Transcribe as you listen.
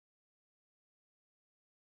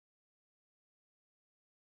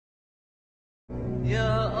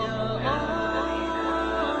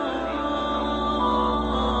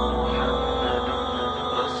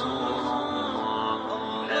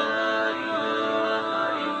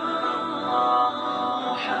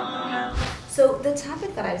So the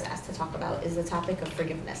topic that I was asked to talk about is the topic of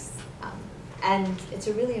forgiveness. And it's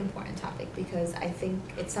a really important topic because I think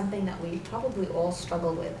it's something that we probably all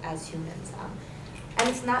struggle with as humans. And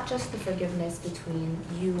it's not just the forgiveness between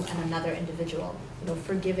you and another individual,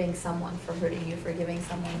 forgiving someone for hurting you, forgiving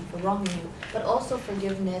someone for wronging you, but also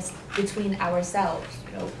forgiveness between ourselves,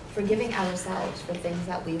 forgiving ourselves for things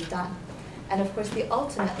that we've done. And of course, the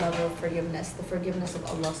ultimate level of forgiveness, the forgiveness of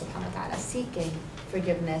Allah subhanahu wa ta'ala, seeking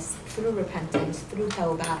forgiveness through repentance, through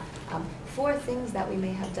tawbah, for things that we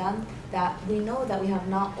may have done that we know that we have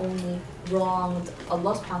not only wronged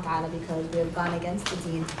Allah subhanahu wa ta'ala because we have gone against the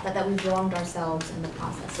deen, but that we've wronged ourselves in the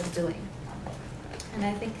process of doing. And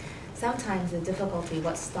I think sometimes the difficulty,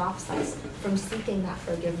 what stops us from seeking that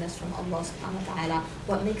forgiveness from Allah subhanahu wa ta'ala,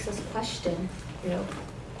 what makes us question,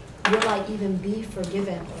 will I even be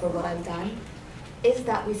forgiven for what I've done, is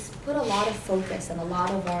that we put a lot of focus and a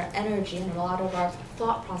lot of our energy and a lot of our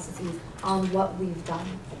thought processes on what we've done,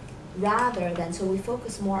 rather than, so we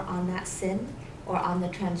focus more on that sin or on the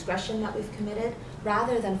transgression that we've committed,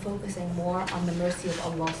 rather than focusing more on the mercy of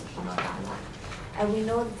Allah subhanahu wa ta'ala. And we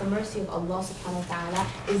know that the mercy of Allah subhanahu wa ta'ala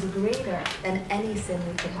is greater than any sin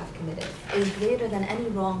we could have committed, is greater than any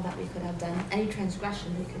wrong that we could have done, any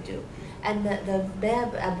transgression we could do. And the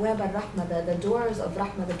bab, abwab al-rahmah, the doors of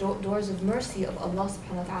rahmah, the doors of mercy of Allah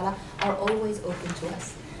subhanahu wa ta'ala are always open to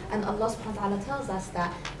us. And Allah subhanahu wa ta'ala tells us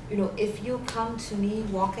that, if you come to me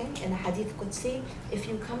walking, in a hadith Qudsi, if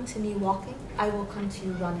you come to me walking, I will come to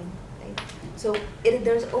you running. Right? So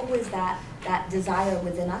there's always that desire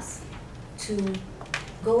within us to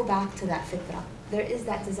go back to that fitrah. There is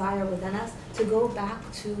that desire within us to go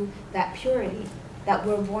back to that purity that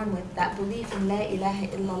we're born with, that belief in La ilaha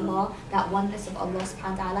illallah, that oneness of Allah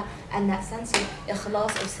subhanahu wa ta'ala, and that sense of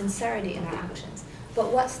ikhlas, of sincerity in our actions.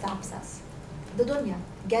 But what stops us? The dunya,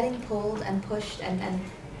 getting pulled and pushed and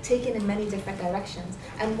taken in many different directions.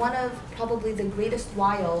 And one of probably the greatest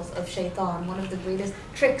wiles of shaitan, one of the greatest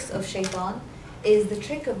tricks of shaitan, is the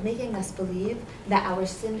trick of making us believe that our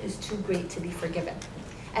sin is too great to be forgiven,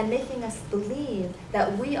 and making us believe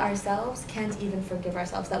that we ourselves can't even forgive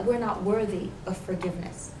ourselves, that we're not worthy of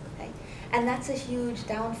forgiveness. Okay? And that's a huge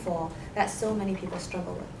downfall that so many people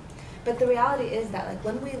struggle with. But the reality is that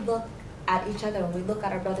when we look at each other, when we look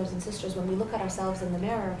at our brothers and sisters, when we look at ourselves in the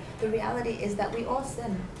mirror, the reality is that we all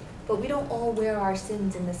sin, but we don't all wear our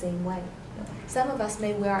sins in the same way. Some of us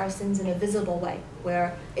may wear our sins in a visible way,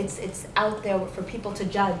 where it's out there for people to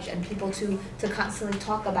judge and people to constantly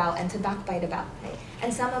talk about and to backbite about. Right?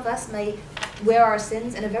 And some of us may wear our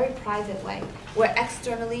sins in a very private way, where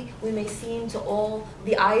externally we may seem to all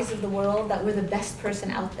the eyes of the world that we're the best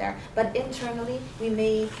person out there, but internally we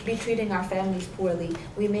may be treating our families poorly.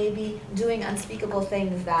 We may be doing unspeakable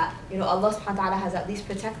things that Allah subhanahu wa ta'ala has at least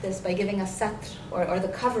protected us by giving us satr, or the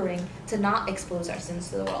covering, to not expose our sins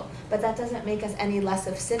to the world. But that doesn't make us any less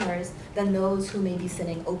of sinners than those who may be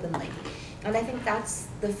sinning openly. And I think that's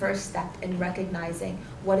the first step in recognizing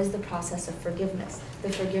what is the process of forgiveness. The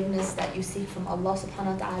forgiveness that you seek from Allah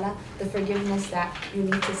subhanahu wa ta'ala, the forgiveness that you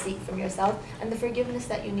need to seek from yourself, and the forgiveness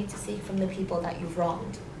that you need to seek from the people that you've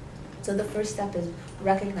wronged. So the first step is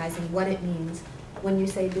recognizing what it means when you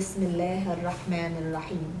say Bismillah ar-Rahman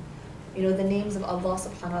ar-Rahim. The names of Allah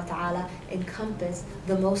subhanahu wa ta'ala encompass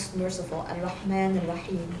the most merciful, ar-Rahman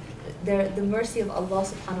ar-Rahim. The mercy of Allah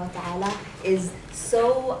subhanahu wa ta'ala is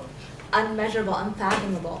so unmeasurable,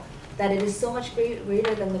 unfathomable, that it is so much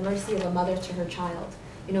greater than the mercy of a mother to her child.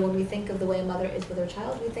 When we think of the way a mother is with her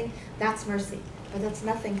child, we think that's mercy. But that's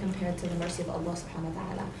nothing compared to the mercy of Allah subhanahu wa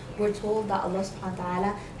ta'ala. We're told that Allah subhanahu wa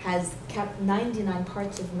ta'ala has kept 99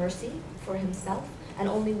 parts of mercy for himself, and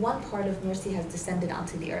only one part of mercy has descended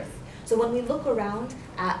onto the earth. So when we look around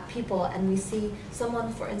at people and we see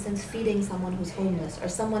someone, for instance, feeding someone who's homeless, or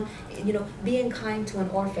someone, being kind to an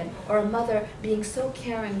orphan, or a mother being so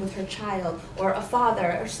caring with her child, or a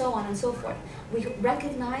father, or so on and so forth, we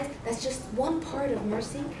recognize that's just one part of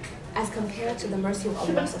mercy as compared to the mercy of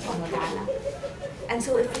Allah subhanahu wa ta'ala. And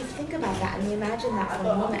so if we think about that and we imagine that for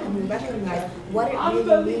a moment and we recognize what it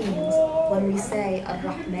really means when we say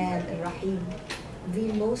Ar-Rahman Ar-Rahim,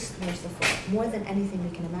 the most merciful, more than anything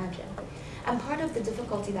we can imagine. And part of the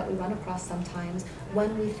difficulty that we run across sometimes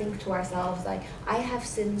when we think to ourselves, like, I have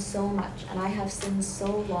sinned so much, and I have sinned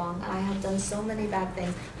so long, and I have done so many bad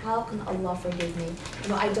things, how can Allah forgive me? You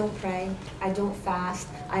know, I don't pray, I don't fast,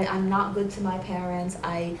 I'm not good to my parents,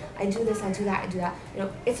 I do this, I do that, I do that. You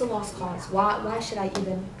know, it's a lost cause. Why should I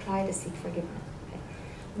even try to seek forgiveness?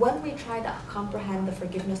 When we try to comprehend the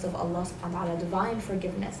forgiveness of Allah subhanahu wa ta'ala, divine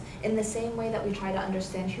forgiveness, in the same way that we try to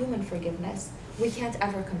understand human forgiveness, we can't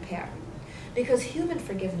ever compare. Because human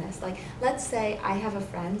forgiveness, like, let's say I have a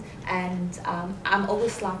friend and I'm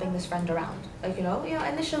always slapping this friend around. Like, you know,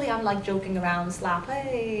 initially I'm like joking around, slap,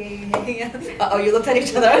 hey, uh-oh, you looked at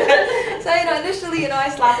each other. So, initially, I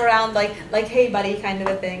slap around like, hey buddy, kind of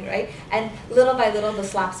a thing, right? And little by little, the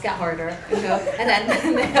slaps get harder, and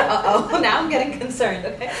then, uh-oh, now I'm getting concerned,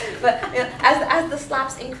 okay? But, as the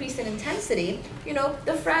slaps increase in intensity,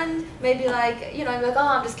 the friend may be like, like, oh,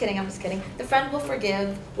 I'm just kidding. The friend will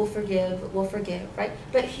forgive, right?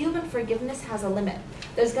 But human forgiveness has a limit.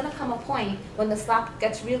 There's gonna come a point when the slap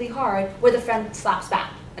gets really hard where the friend slaps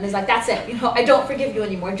back and is like, that's it, I don't forgive you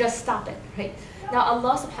anymore, just stop it, right? Now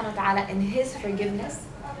Allah subhanahu wa ta'ala, in His forgiveness,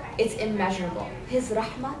 it's immeasurable. His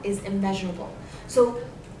rahmah is immeasurable. So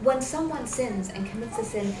when someone sins and commits a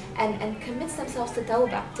sin and commits themselves to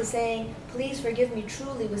tawbah, to saying, please forgive me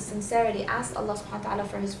truly with sincerity, ask Allah subhanahu wa ta'ala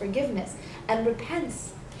for His forgiveness, and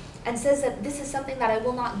repents, and says that this is something that I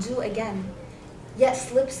will not do again, yet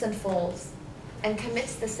slips and falls, and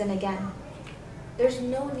commits the sin again, there's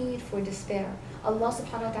no need for despair. Allah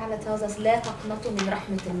subhanahu wa ta'ala tells us, لا تقنطوا من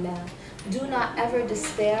رحمة الله. Do not ever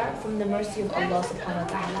despair from the mercy of Allah subhanahu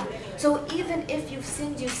wa ta'ala. So even if you've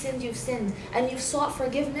sinned, and you've sought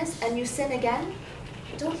forgiveness and you sin again,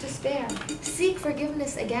 don't despair. Seek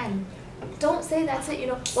forgiveness again. Don't say that's it,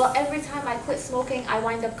 well, every time I quit smoking, I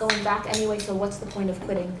wind up going back anyway, so what's the point of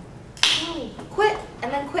quitting? No, quit,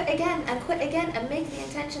 and then quit again, and make the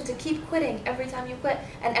intention to keep quitting every time you quit,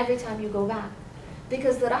 and every time you go back.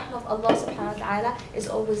 Because the rahmah of Allah subhanahu wa ta'ala is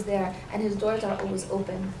always there, and His doors are always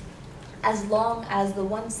open. As long as the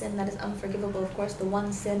one sin that is unforgivable, of course, the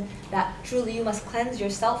one sin that truly you must cleanse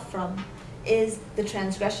yourself from, is the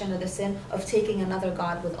transgression or the sin of taking another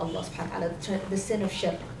God with Allah subhanahu wa ta'ala, the sin of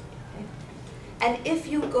shirk. Okay? And if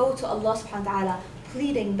you go to Allah subhanahu wa ta'ala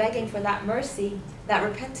pleading, begging for that mercy, that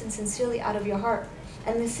repentance sincerely out of your heart,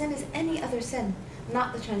 and the sin is any other sin,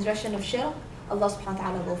 not the transgression of shirk, Allah subhanahu wa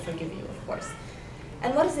ta'ala will forgive you, of course.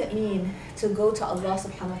 And what does it mean to go to Allah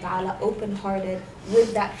subhanahu wa ta'ala open-hearted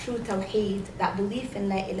with that true tawheed, that belief in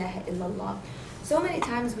la ilaha illallah? So many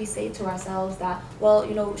times we say to ourselves that, well,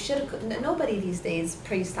 shirk, nobody these days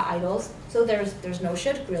prays to idols, so there's no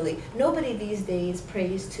shirk really. Nobody these days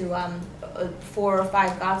prays to 4 or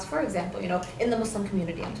 5 gods, for example, in the Muslim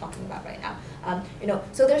community I'm talking about right now.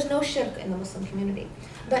 So there's no shirk in the Muslim community.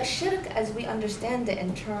 But shirk, as we understand it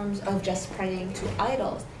in terms of just praying to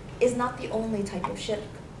idols, is not the only type of shirk.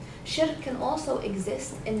 Shirk can also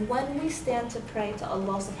exist in when we stand to pray to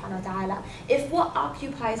Allah subhanahu wa ta'ala. If what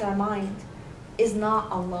occupies our mind is not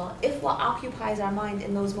Allah, if what occupies our mind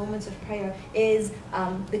in those moments of prayer is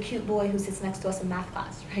the cute boy who sits next to us in math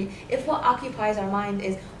class, right? If what occupies our mind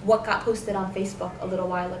is what got posted on Facebook a little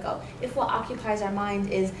while ago, if what occupies our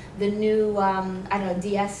mind is the new,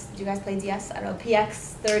 DS, do you guys play DS? I don't know,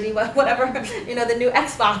 PX30, whatever, the new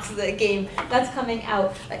Xbox game that's coming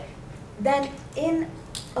out, then in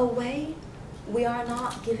a way, we are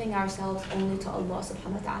not giving ourselves only to Allah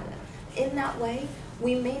subhanahu wa ta'ala. In that way,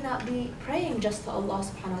 we may not be praying just to Allah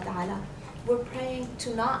subhanahu wa ta'ala. We're praying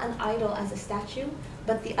to not an idol as a statue,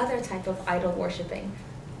 but the other type of idol worshipping.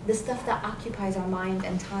 The stuff that occupies our mind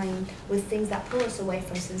and time with things that pull us away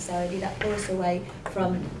from sincerity, that pull us away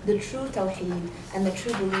from the true tawheed and the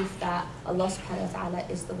true belief that Allah subhanahu wa ta'ala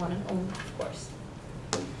is the one and only, of course.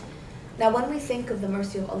 Now, when we think of the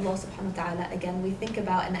mercy of Allah subhanahu wa ta'ala, again, we think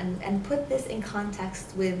about and put this in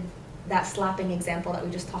context with that slapping example that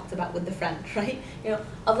we just talked about with the friend, right?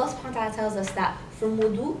 Allah subhanahu wa ta'ala tells us that from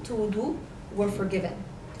wudu to wudu, we're forgiven.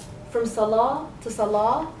 From salah to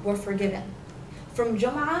salah, we're forgiven. From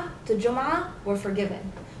jum'ah to jum'ah, we're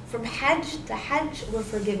forgiven. From hajj to hajj, we're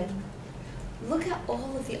forgiven. Look at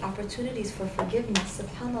all of the opportunities for forgiveness,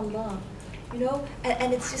 subhanallah.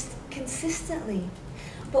 And it's just consistently.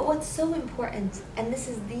 But what's so important, and this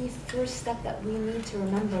is the first step that we need to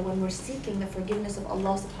remember when we're seeking the forgiveness of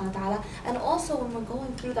Allah subhanahu wa ta'ala, and also when we're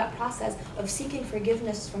going through that process of seeking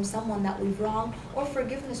forgiveness from someone that we've wronged, or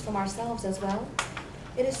forgiveness from ourselves as well,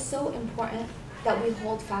 it is so important that we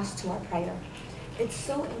hold fast to our prayer. It's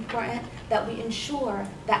so important that we ensure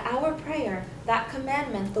that our prayer, that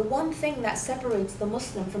commandment, the one thing that separates the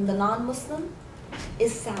Muslim from the non-Muslim,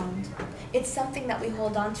 is sound. It's something that we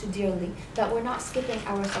hold on to dearly, that we're not skipping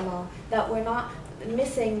our salah, that we're not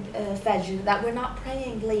missing fajr, that we're not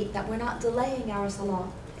praying late, that we're not delaying our salah.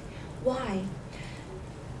 Why?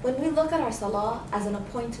 When we look at our salah as an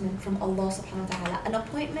appointment from Allah subhanahu wa ta'ala, an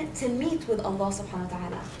appointment to meet with Allah subhanahu wa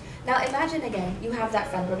ta'ala. Now imagine again, you have that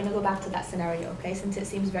friend. We're going to go back to that scenario, okay, since it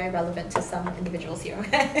seems very relevant to some individuals here,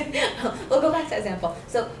 okay? We'll go back to example.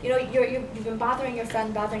 So, you know, you've been bothering your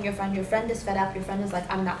friend, your friend is fed up, your friend is like,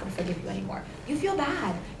 I'm not going to forgive you anymore. You feel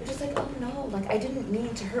bad. You're just like, oh no, like I didn't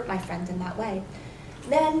mean to hurt my friend in that way.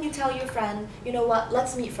 Then you tell your friend, you know what,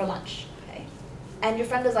 let's meet for lunch, okay? And your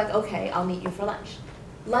friend is like, okay, I'll meet you for lunch.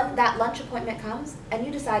 That lunch appointment comes and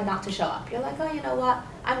you decide not to show up. You're like, oh, you know what,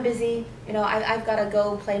 I'm busy, you know, I've got to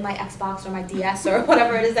go play my Xbox or my DS or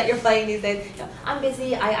whatever it is that you're playing these days. You know, I'm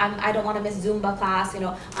busy, I don't want to miss Zumba class, you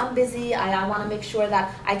know, I'm busy, I want to make sure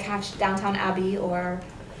that I catch Downtown Abbey or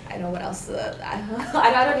I don't know what else,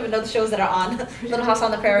 I don't even know the shows that are on, Little House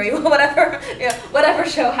on the Prairie, whatever, you know, whatever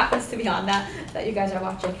show happens to be on that you guys are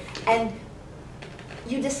watching. And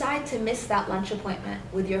you decide to miss that lunch appointment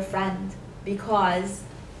with your friend because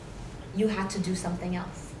you had to do something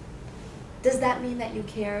else. Does that mean that you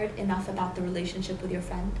cared enough about the relationship with your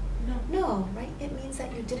friend? No. No, right? It means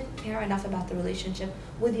that you didn't care enough about the relationship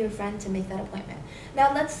with your friend to make that appointment.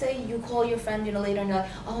 Now, let's say you call your friend, you know, later and you're like,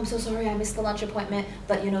 oh, I'm so sorry, I missed the lunch appointment,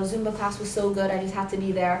 but, you know, Zumba class was so good, I just had to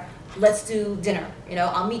be there. Let's do dinner, you know,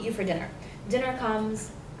 I'll meet you for dinner. Dinner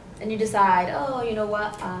comes, and you decide, oh, you know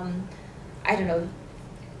what, I don't know,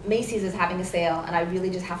 Macy's is having a sale and I really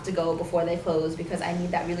just have to go before they close because I need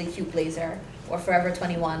that really cute blazer, or Forever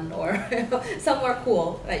 21, or somewhere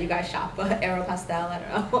cool that you guys shop, Aeropostale, I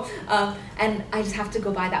don't know. And I just have to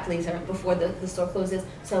go buy that blazer before the store closes,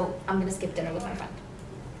 so I'm gonna skip dinner with my friend.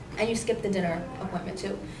 And you skip the dinner appointment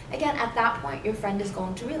too. Again, at that point, your friend is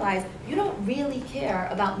going to realize you don't really care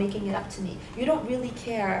about making it up to me. You don't really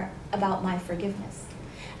care about my forgiveness.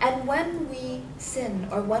 And when we sin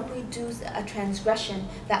or when we do a transgression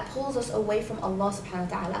that pulls us away from Allah subhanahu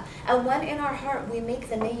wa ta'ala, and when in our heart we make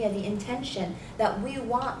the niyyah, the intention that we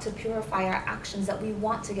want to purify our actions, that we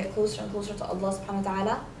want to get closer and closer to Allah subhanahu wa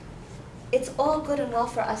ta'ala, it's all good and well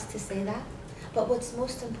for us to say that. But what's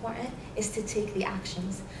most important is to take the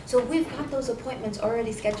actions. So we've got those appointments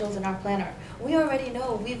already scheduled in our planner. We already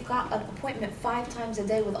know we've got an appointment 5 times a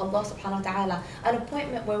day with Allah subhanahu wa ta'ala, an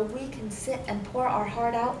appointment where we can sit and pour our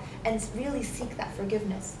heart out and really seek that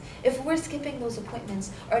forgiveness. If we're skipping those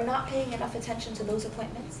appointments or not paying enough attention to those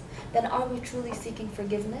appointments, then are we truly seeking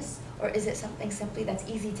forgiveness, or is it something simply that's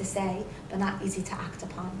easy to say but not easy to act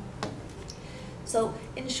upon? So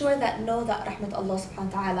ensure that know that rahmat Allah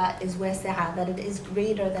subhanahu wa ta'ala is wasi'ah, that it is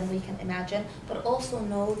greater than we can imagine, but also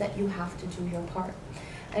know that you have to do your part.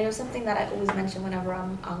 And you know, something that I always mention whenever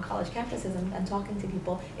I'm on college campuses and talking to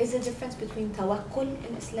people is the difference between tawakkul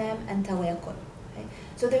in Islam and tawakkul. Okay?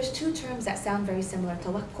 So there's 2 terms that sound very similar,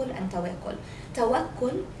 tawakkul and tawakkul.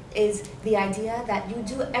 Tawakkul is the idea that you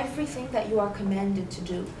do everything that you are commanded to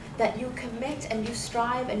do, that you commit and you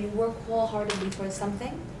strive and you work wholeheartedly towards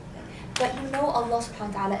something, but you know Allah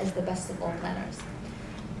subhanahu wa ta'ala is the best of all planners.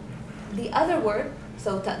 The other word,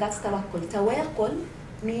 so that's tawakkul. Tawakkul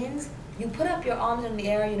means you put up your arms in the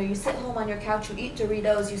air, you know, you sit home on your couch, you eat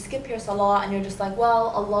Doritos, you skip your salah, and you're just like,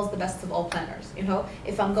 well, Allah's the best of all planners, you know.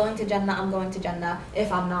 If I'm going to Jannah, I'm going to Jannah.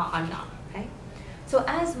 If I'm not, I'm not, okay? So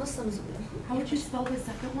as Muslims... How would you spell the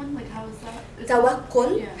second one? Like, how is that?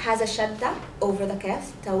 Tawakkul has a shadda over the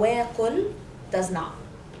kaf. Tawakkul does not.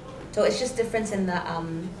 So it's just difference in the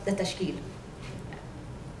tashkeel.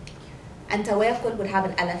 And tawakkul would have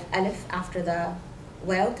an alif after the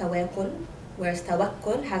waw, tawakkul, whereas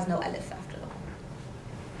tawakkul has no alif after the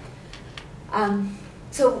waw.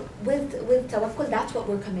 So with tawakkul, that's what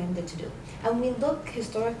we're commanded to do. And we look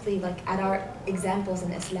historically like at our examples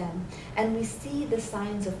in Islam, and we see the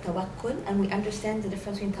signs of tawakkul, and we understand the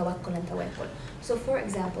difference between tawakkul and tawakkul. So for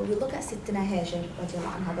example, we look at Sittina Hajar,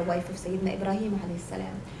 the wife of Sayyidina Ibrahim alayhi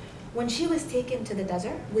salam. When she was taken to the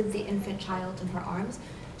desert with the infant child in her arms,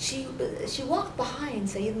 she walked behind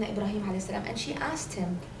Sayyidina Ibrahim alayhi salam, and she asked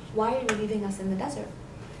him, why are you leaving us in the desert?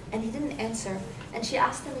 And he didn't answer. And she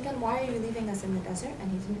asked him again, why are you leaving us in the desert?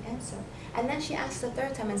 And he didn't answer. And then she asked the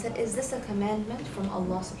 3rd time and said, is this a commandment from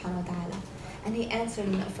Allah subhanahu wa ta'ala? And he answered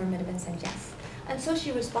in the affirmative and said yes. And so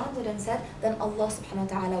she responded and said, then Allah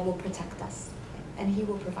subhanahu wa ta'ala will protect us and He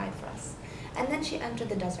will provide for us. And then she entered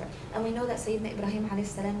the desert. And we know that Sayyidina Ibrahim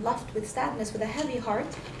ﷺ left with sadness, with a heavy heart,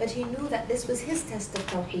 but he knew that this was his test of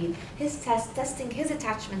tawheed, his test, testing his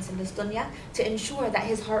attachments in this dunya to ensure that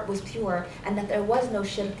his heart was pure and that there was no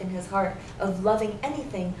shirk in his heart of loving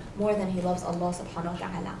anything more than he loves Allah subhanahu wa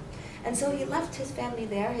ta'ala. And so he left his family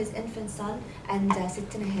there, his infant son and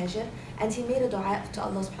Sittina Hajar, and he made a dua to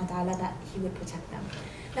Allah subhanahu wa ta'ala that he would protect them.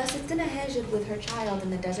 Now Sittina Hajar, with her child in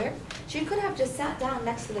the desert, she could have just sat down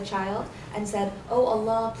next to the child and said, "Oh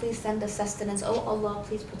Allah, please send us sustenance. Oh Allah,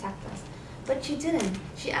 please protect us." But she didn't.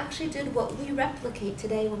 She actually did what we replicate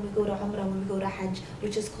today when we go to Umrah, when we go to Hajj,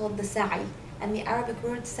 which is called the sa'i. And the Arabic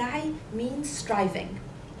word sa'i means striving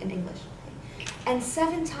in English. And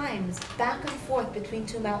 7 times back and forth between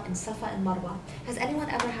 2 mountains, Safa and Marwa. Has anyone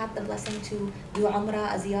ever had the blessing to do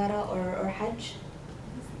Umrah, a ziyarah, or Hajj?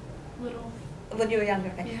 Little. When you were younger,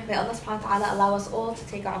 okay. Yeah. May Allah subhanahu wa ta'ala allow us all to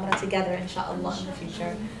take Umrah together, inshallah, in the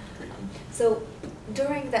future. So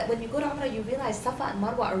during that, when you go to Umrah, you realize Safa and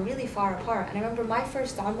Marwa are really far apart. And I remember my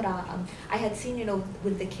first Umrah, I had seen,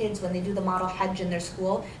 with the kids when they do the model Hajj in their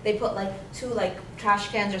school, they put like 2 trash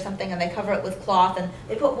cans or something and they cover it with cloth and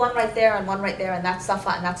they put one right there and one right there and that's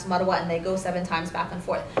Safa and that's Marwa and they go 7 times back and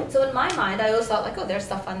forth. So in my mind, I always thought oh, there's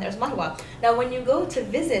Safa and there's Marwa. Now when you go to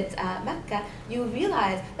visit Mecca, you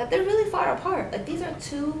realize that they're really far apart. Like these are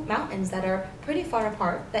 2 mountains that are pretty far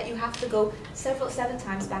apart that you have to go 7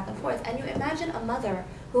 times back and forth. And you imagine a mother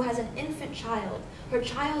who has an infant child. Her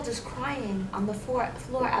child is crying on the floor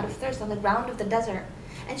out of thirst on the ground of the desert.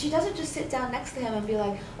 And she doesn't just sit down next to him and be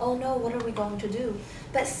like, oh no, what are we going to do?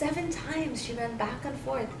 But 7 times she ran back and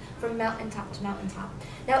forth from mountaintop to mountaintop.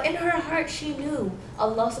 Now in her heart she knew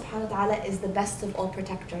Allah subhanahu wa ta'ala is the best of all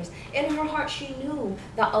protectors. In her heart she knew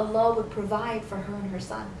that Allah would provide for her and her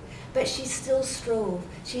son. But she still strove.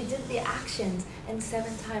 She did the actions and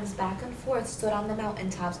 7 times back and forth stood on the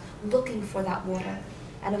mountaintops looking for that water.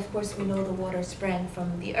 And of course we know the water sprang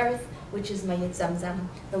from the earth, which is Mayit Zamzam,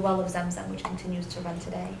 the well of Zamzam, which continues to run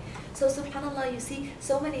today. So subhanAllah, you see,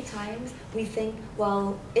 so many times we think,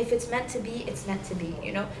 well, if it's meant to be, it's meant to be,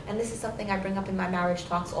 And this is something I bring up in my marriage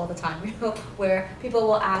talks all the time, where people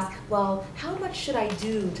will ask, well, how much should I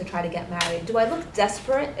do to try to get married? Do I look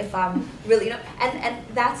desperate if I'm really, And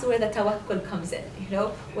that's where the tawakkul comes in,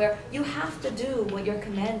 where you have to do what you're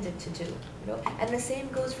commanded to do. And the same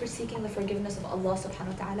goes for seeking the forgiveness of Allah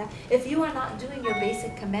subhanahu wa ta'ala. If you are not doing your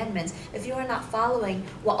basic commandments, if you are not following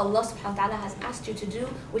what Allah subhanahu wa ta'ala has asked you to do,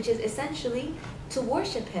 which is essentially to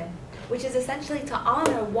worship Him, which is essentially to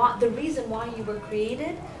honor the reason why you were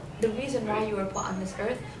created, the reason why you were put on this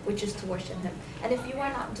earth, which is to worship Him. And if you are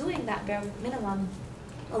not doing that bare minimum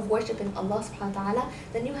of worshiping Allah subhanahu wa ta'ala,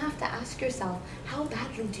 then you have to ask yourself, how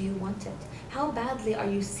badly do you want it? How badly are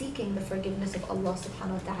you seeking the forgiveness of Allah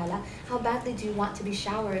subhanahu wa ta'ala? How badly do you want to be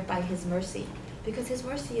showered by His mercy? Because His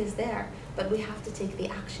mercy is there, but we have to take the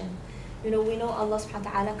action. We know Allah subhanahu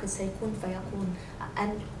wa ta'ala could say, kun fayakun,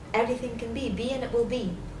 and everything can be and it will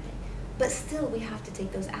be. But still we have to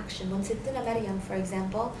take those actions. When Sayyidina Maryam, for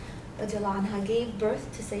example, radiallahu anha, gave birth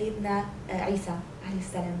to Sayyidina Isa, alayhi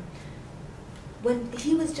salam, when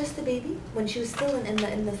he was just a baby, when she was still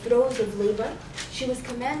in the throes of labor, she was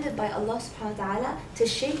commanded by Allah subhanahu wa ta'ala to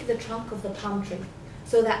shake the trunk of the palm tree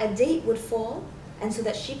so that a date would fall and so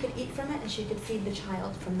that she could eat from it and she could feed the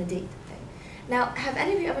child from the date. Okay. Now, have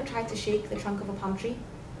any of you ever tried to shake the trunk of a palm tree?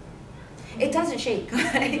 It doesn't shake.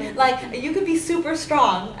 Right? Like, you could be super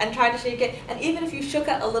strong and try to shake it, and even if you shook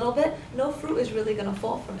it a little bit, no fruit is really going to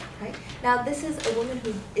fall from it, right? Now, this is a woman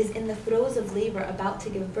who is in the throes of labor, about to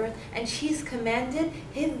give birth, and she's commanded,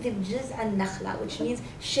 hidhib jiz'an nakhla, which means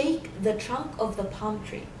shake the trunk of the palm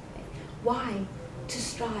tree. Okay? Why? To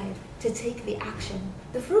strive, to take the action.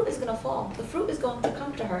 The fruit is going to fall. The fruit is going to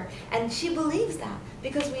come to her. And she believes that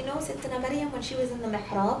because we know Sayyidina Maryam, when she was in the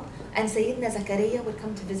mihrab and Sayyidina Zakaria would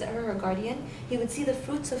come to visit her, her guardian, he would see the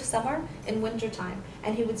fruits of summer in winter time,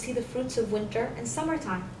 and he would see the fruits of winter in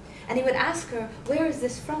summertime. And he would ask her, where is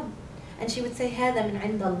this from? And she would say, هَذَا مِنْ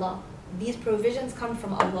عِنْدَ اللَّهِ. These provisions come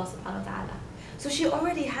from Allah subhanahu wa ta'ala. So she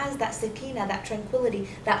already has that sakina, that tranquility,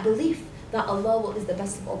 that belief that Allah is the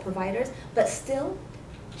best of all providers, but still,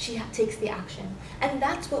 she takes the action. And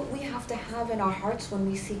that's what we have to have in our hearts when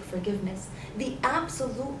we seek forgiveness. The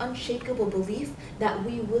absolute unshakable belief that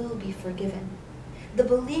we will be forgiven. The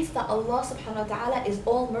belief that Allah subhanahu wa ta'ala is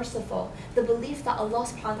all merciful. The belief that Allah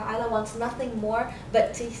subhanahu wa ta'ala wants nothing more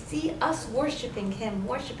but to see us worshipping Him,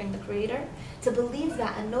 worshipping the Creator, to believe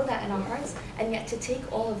that and know that in our hearts, and yet to take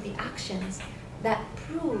all of the actions that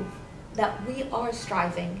prove that we are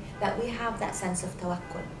striving, that we have that sense of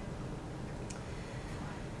tawakkul.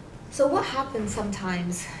 So what happens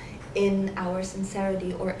sometimes in our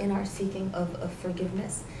sincerity or in our seeking of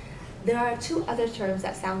forgiveness? There are 2 other terms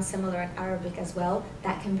that sound similar in Arabic as well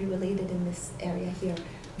that can be related in this area here.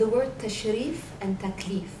 The word tashrif and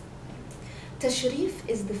taklif. Tashrif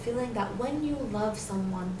is the feeling that when you love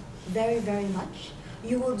someone very, very much,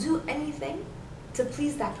 you will do anything to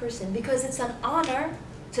please that person, because it's an honor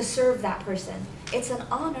to serve that person. It's an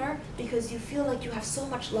honor because you feel like you have so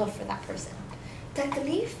much love for that person.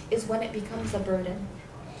 Taklif is when it becomes a burden.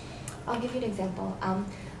 I'll give you an example.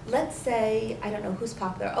 Let's say, I don't know who's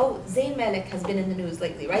popular. Oh, Zayn Malik has been in the news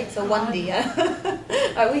lately, right? So one day,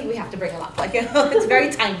 we have to bring him up. Like, it's very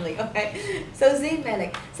timely, okay? So Zayn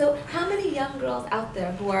Malik. So how many young girls out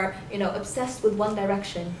there who are, obsessed with One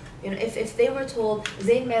Direction, if they were told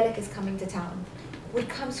Zayn Malik is coming to town, would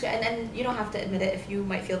come and you don't have to admit it if you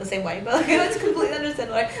might feel the same way, but it's completely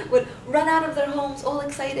understandable, right? Would run out of their homes all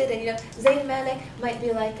excited, and Zayn Malik might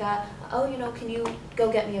be like, can you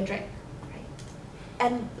go get me a drink?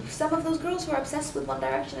 And some of those girls who are obsessed with One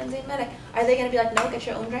Direction and Zayn Malik, are they going to be like, no, get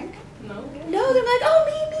your own drink? No. No, they're like, oh,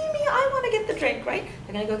 me, I want to get the drink, right?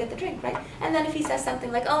 They're going to go get the drink, right? And then if he says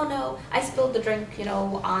something like, oh no, I spilled the drink,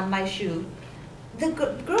 on my shoe, the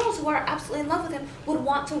girls who are absolutely in love with him would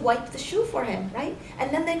want to wipe the shoe for him, right?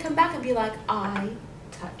 And then they come back and be like, I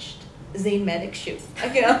touched Zayn Malik's shoe.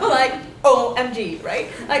 Like, like, OMG, right?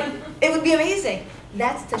 Like, it would be amazing.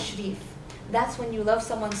 That's tashrif. That's when you love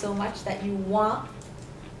someone so much that you want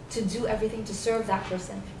to do everything to serve that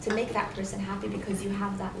person, to make that person happy because you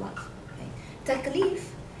have that love. Okay? Taklif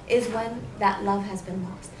is when that love has been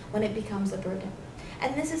lost, when it becomes a burden.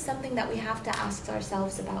 And this is something that we have to ask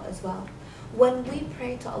ourselves about as well. When we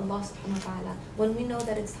pray to Allah subhanahu wa ta'ala, when we know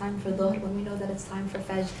that it's time for dhuhr, when we know that it's time for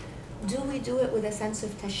fajr, do we do it with a sense of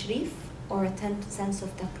tashrif or a sense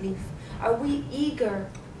of taklif? Are we eager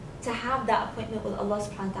to have that appointment with Allah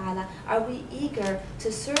subhanahu wa ta'ala? Are we eager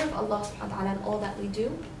to serve Allah subhanahu wa ta'ala in all that we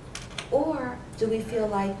do? Or do we feel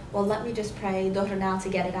like, well, let me just pray dhuhr now to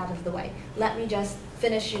get it out of the way. Let me just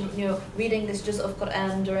finish, reading this juz of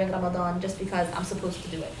Quran during Ramadan just because I'm supposed to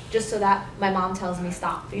do it. Just so that my mom tells me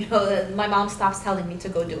stop. My mom stops telling me to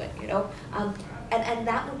go do it, And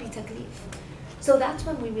that would be taklif. So that's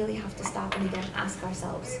when we really have to stop and again ask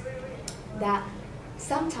ourselves that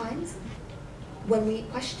sometimes when we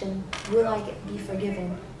question, will I be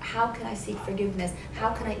forgiven? How can I seek forgiveness? How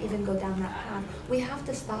can I even go down that path? We have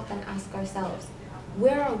to stop and ask ourselves,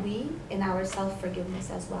 where are we in our self-forgiveness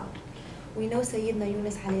as well? We know Sayyidina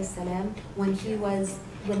Yunus alayhi salam, when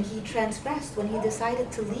he transgressed, when he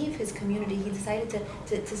decided to leave his community, he decided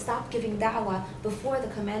to stop giving da'wah before the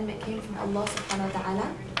commandment came from Allah subhanahu wa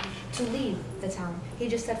ta'ala to leave the town. He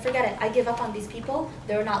just said, forget it, I give up on these people,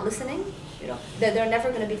 they're not listening, they're never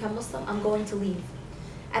going to become Muslim, I'm going to leave.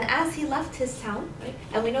 And as he left his town, right,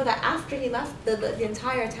 and we know that after he left, the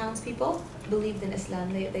entire townspeople believed in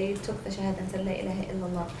Islam. They took the shahada and said, La ilaha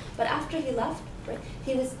illallah. But after he left, right,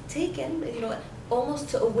 he was taken, almost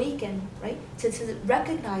to awaken, right, to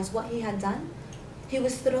recognize what he had done. He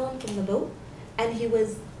was thrown from the boat, and he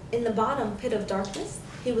was in the bottom pit of darkness.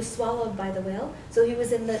 He was swallowed by the whale. So he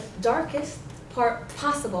was in the darkest part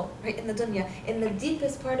possible, right, in the dunya, in the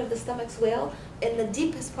deepest part of the stomach's whale, in the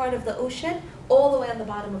deepest part of the ocean, all the way on the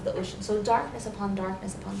bottom of the ocean. So darkness upon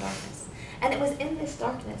darkness upon darkness. And it was in this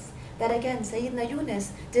darkness that again, Sayyidina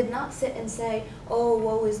Yunus did not sit and say, oh,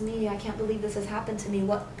 woe is me, I can't believe this has happened to me,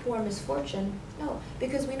 what poor misfortune. No,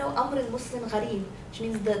 because we know Amr al-Muslim gharib, which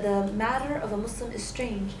means the matter of a Muslim is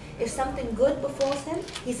strange. If something good befalls him,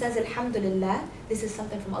 he says, Alhamdulillah, this is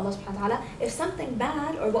something from Allah subhanahu wa ta'ala. If something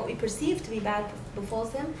bad, or what we perceive to be bad,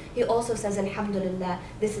 befalls him, he also says, Alhamdulillah,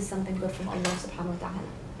 this is something good from Allah subhanahu wa ta'ala.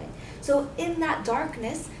 Right? So in that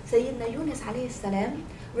darkness, Sayyidina Yunus alayhi salam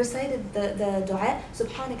recited the dua,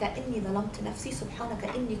 Subhanaka inni dhalamtu nafsi, Subhanaka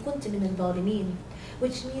inni kuntu min al-dhalimin,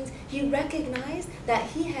 which means he recognized that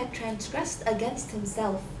he had transgressed against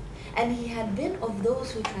himself, and he had been of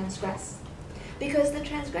those who transgress. Because the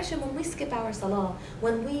transgression, when we skip our salah,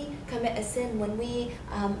 when we commit a sin, when we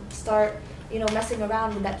start messing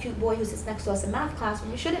around with that cute boy who sits next to us in math class when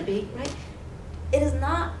we shouldn't be, right? It is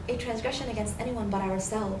not a transgression against anyone but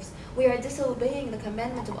ourselves. We are disobeying the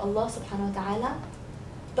commandment of Allah subhanahu wa ta'ala.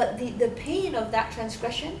 But the pain of that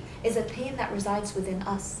transgression is a pain that resides within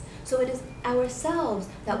us. So it is ourselves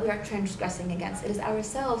that we are transgressing against. It is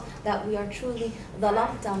ourselves that we are truly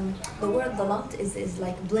dhalamt. The word dhalamt is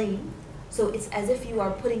like blame. So it's as if you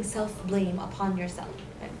are putting self-blame upon yourself.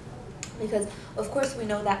 Right? Because of course we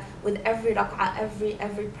know that with every rak'ah,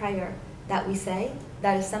 every prayer that we say,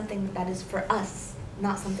 that is something that is for us,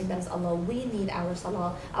 not something that is Allah. We need our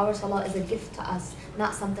salah. Our salah is a gift to us,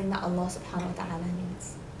 not something that Allah subhanahu wa ta'ala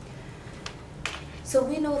needs. So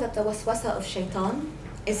we know that the waswasa of shaitan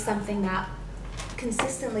is something that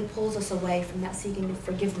consistently pulls us away from that seeking of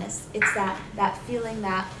forgiveness. It's that feeling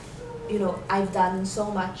that, I've done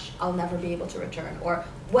so much, I'll never be able to return. Or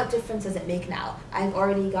what difference does it make now? I've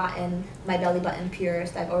already gotten my belly button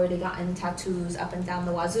pierced, I've already gotten tattoos up and down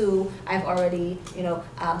the wazoo, I've already,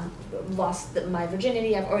 lost my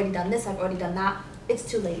virginity, I've already done this, I've already done that. It's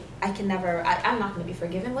too late. I'm not going to be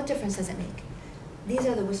forgiven. What difference does it make? These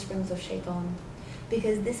are the whisperings of shaitan.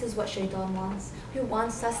 Because this is what shaitan wants. He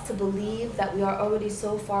wants us to believe that we are already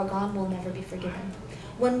so far gone, we'll never be forgiven.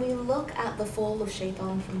 When we look at the fall of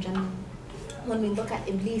shaitan from Jannah, when we look at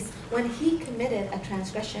Iblis, when he committed a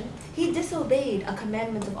transgression, he disobeyed a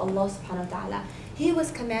commandment of Allah subhanahu wa ta'ala. He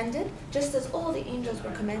was commanded, just as all the angels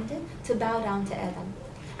were commanded, to bow down to Adam.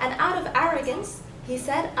 And out of arrogance, he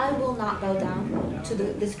said, I will not bow down to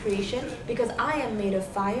this creation because I am made of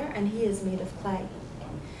fire and he is made of clay.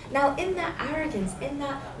 Now, in that arrogance, in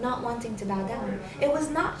that not wanting to bow down, it was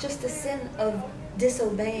not just a sin of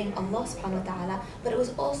disobeying Allah subhanahu wa ta'ala, but it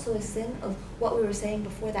was also a sin of what we were saying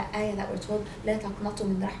before, that ayah that we're told, لا تقنطوا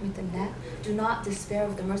من رحمة الله, do not despair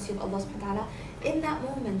of the mercy of Allah subhanahu wa ta'ala. In that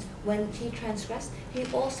moment, when he transgressed, he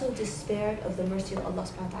also despaired of the mercy of Allah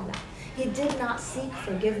subhanahu wa ta'ala. He did not seek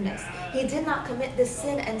forgiveness. He did not commit this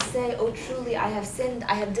sin and say, oh truly I have sinned,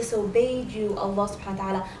 I have disobeyed you, Allah subhanahu wa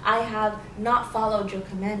ta'ala, I have not followed your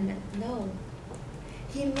commandment. No.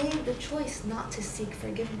 He made the choice not to seek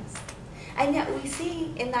forgiveness. And yet we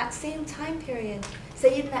see in that same time period,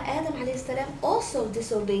 Sayyidina Adam alayhi salam also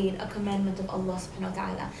disobeyed a commandment of Allah subhanahu wa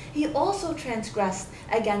ta'ala. He also transgressed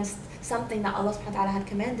against something that Allah subhanahu wa ta'ala had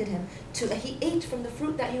commanded him to. He ate from the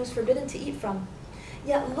fruit that he was forbidden to eat from.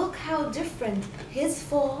 Yet look how different his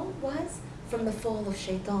fall was from the fall of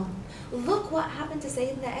shaitan. Look what happened to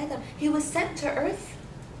Sayyidina Adam. He was sent to earth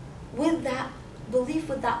with that belief,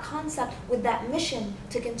 with that concept, with that mission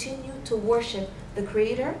to continue to worship the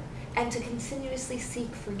Creator and to continuously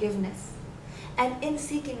seek forgiveness. And in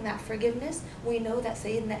seeking that forgiveness, we know that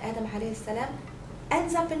Sayyidina Adam alayhi salam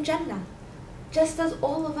ends up in Jannah. Just as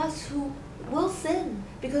all of us who will sin,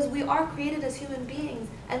 because we are created as human beings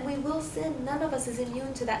and we will sin. None of us is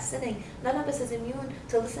immune to that sinning. None of us is immune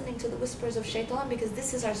to listening to the whispers of shaitan, because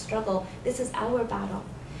this is our struggle. This is our battle.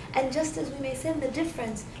 And just as we may sin, the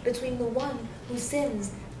difference between the one who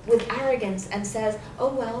sins with arrogance and says, oh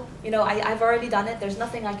well, I've already done it, there's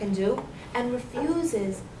nothing I can do, and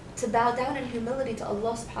refuses to bow down in humility to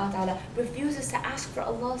Allah subhanahu wa ta'ala, refuses to ask for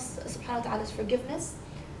Allah subhanahu wa ta'ala's forgiveness,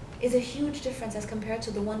 is a huge difference as compared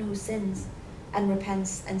to the one who sins and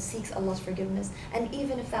repents and seeks Allah's forgiveness. And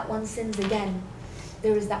even if that one sins again,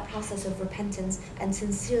 there is that process of repentance and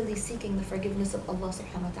sincerely seeking the forgiveness of Allah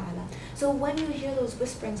subhanahu wa ta'ala. So when you hear those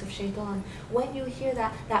whisperings of shaitan, when you hear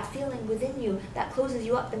that feeling within you that closes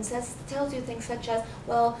you up and tells you things such as,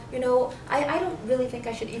 well, I don't really think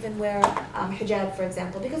I should even wear hijab, for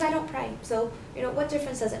example, because I don't pray. So, what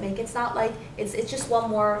difference does it make? It's not like it's just one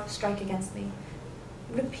more strike against me.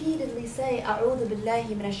 Repeatedly say, A'udhu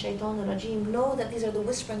billahi minash shaitanir rajim. Know that these are the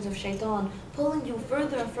whisperings of shaitan, pulling you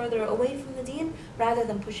further and further away from the deen, rather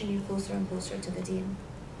than pushing you closer and closer to the deen.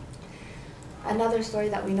 Another story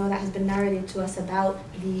that we know that has been narrated to us about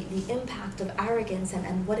the impact of arrogance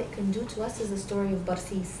and what it can do to us is the story of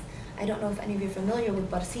Barsis. I don't know if any of you are familiar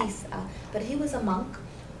with Barsis, but he was a monk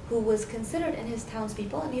who was considered in his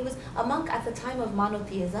townspeople, and he was a monk at the time of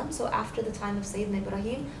monotheism, so after the time of Sayyidina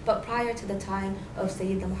Ibrahim, but prior to the time of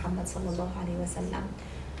Sayyidina Muhammad sallallahu alaihi wasallam.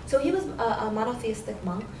 So he was a monotheistic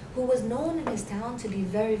monk who was known in his town to be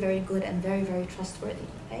very, very good and very, very trustworthy.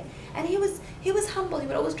 Okay? And he was humble. He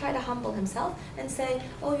would always try to humble himself and say,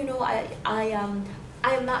 oh, I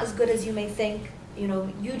am not as good as you may think.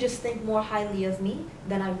 You just think more highly of me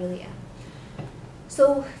than I really am.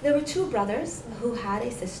 So there were two brothers who had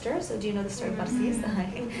a sister. So do you know the story of Barsis?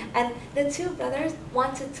 And the two brothers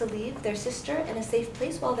wanted to leave their sister in a safe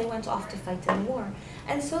place while they went off to fight in war.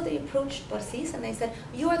 And so they approached Barsis and they said,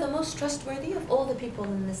 you are the most trustworthy of all the people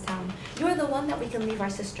in this town. You are the one that we can leave our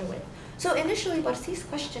sister with. So initially Barsis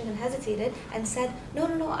questioned and hesitated and said, no,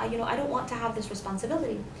 I don't want to have this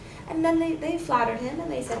responsibility. And then they flattered him and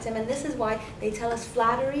they said to him, and this is why they tell us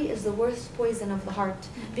flattery is the worst poison of the heart.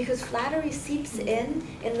 Because flattery seeps in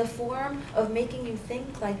the form of making you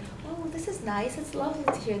think like, oh, this is nice, it's lovely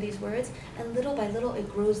to hear these words. And little by little it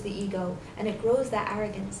grows the ego and it grows that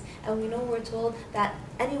arrogance. And we know we're told that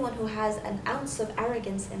anyone who has an ounce of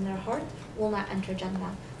arrogance in their heart will not enter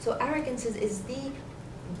Jannah. So arrogance is the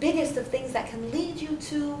biggest of things that can lead you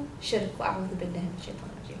to shirk.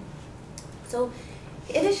 So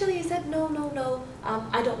initially he said, no,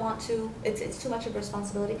 I don't want to. It's too much of a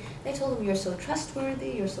responsibility. They told him, you're so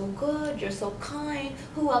trustworthy, you're so good, you're so kind.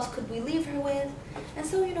 Who else could we leave her with? And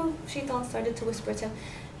so, Shaitan started to whisper to him,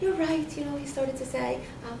 you're right, he started to say,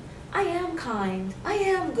 I am kind, I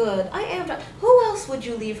am good, I am, who else would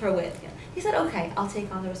you leave her with? He said, okay, I'll take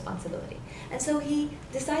on the responsibility. And so he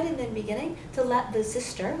decided in the beginning to let the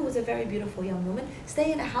sister, who was a very beautiful young woman,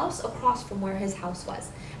 stay in a house across from where his house was.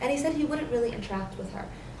 And he said he wouldn't really interact with her.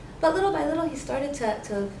 But little by little, he started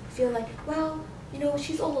to feel like, well, you know,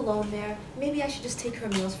 she's all alone there. Maybe I should just take her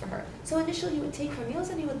meals for her. So initially, he would take her meals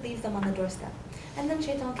and he would leave them on the doorstep. And then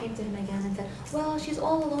Shaitan came to him again and said, well, she's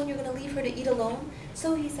all alone. You're going to leave her to eat alone?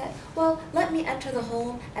 So he said, well, let me enter the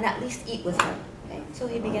home and at least eat with her. Okay? So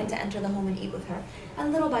he began to enter the home and eat with her.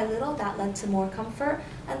 And little by little, that led to more comfort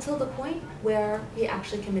until the point where he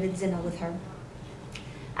actually committed zina with her.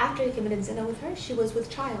 After he committed zina with her, she was with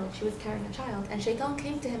child. She was carrying a child. And Shaitan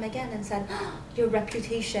came to him again and said, your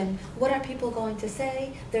reputation, what are people going to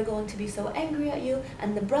say? They're going to be so angry at you,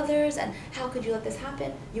 and the brothers, and how could you let this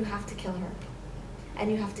happen? You have to kill her. And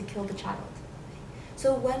you have to kill the child.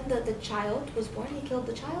 So when the child was born, he killed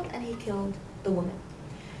the child and he killed the woman.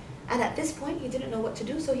 And at this point, he didn't know what to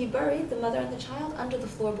do, so he buried the mother and the child under the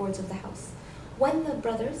floorboards of the house. When the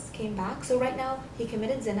brothers came back, so right now he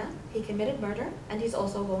committed zina, he committed murder, and he's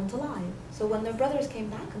also going to lie. So when the brothers came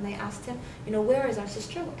back and they asked him, you know, where is our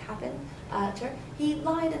sister? What happened to her? He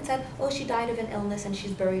lied and said, oh, she died of an illness and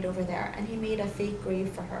she's buried over there. And he made a fake grave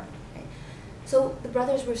for her. Okay? So the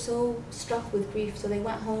brothers were so struck with grief, so they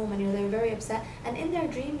went home and you know they were very upset. And in their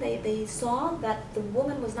dream, they saw that the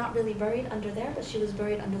woman was not really buried under there, but she was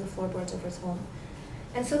buried under the floorboards of his home.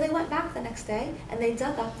 And so they went back the next day and they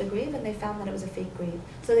dug up the grave and they found that it was a fake grave.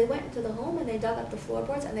 So they went into the home and they dug up the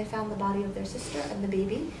floorboards and they found the body of their sister and the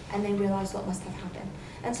baby, and they realized what must have happened.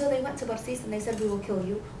 And so they went to Barsis and they said, we will kill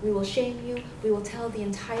you, we will shame you, we will tell the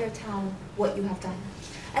entire town what you have done.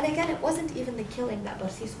 And again, it wasn't even the killing that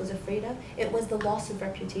Barsis was afraid of, it was the loss of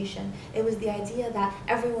reputation. It was the idea that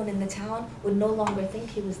everyone in the town would no longer think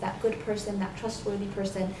he was that good person, that trustworthy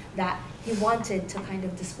person that he wanted to kind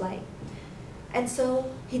of display. And so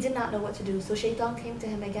he did not know what to do. So Shaitan came to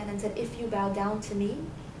him again and said, if you bow down to me,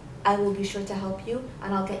 I will be sure to help you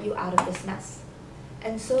and I'll get you out of this mess.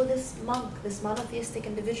 And so this monk, this monotheistic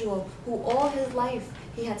individual, who all his life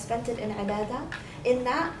he had spent it in ibadah, in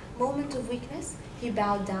that moment of weakness, he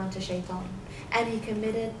bowed down to Shaitan. And he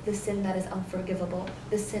committed the sin that is unforgivable,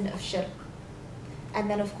 the sin of shirk. And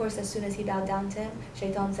then of course, as soon as he bowed down to him,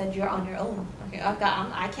 Shaitan said, you're on your own. Okay,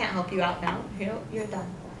 I can't help you out now. You know, you're done.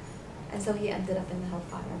 And so he ended up in the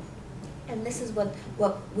hellfire. And this is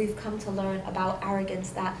what we've come to learn about arrogance,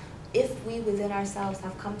 that if we within ourselves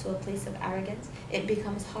have come to a place of arrogance, it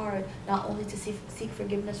becomes hard not only to seek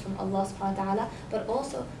forgiveness from Allah subhanahu wa ta'ala, but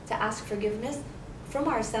also to ask forgiveness from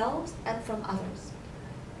ourselves and from others.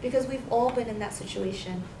 Because we've all been in that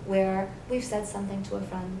situation where we've said something to a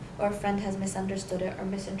friend, or a friend has misunderstood it or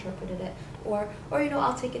misinterpreted it, or you know,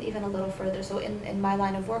 I'll take it even a little further. So in my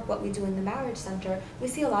line of work, what we do in the marriage center, we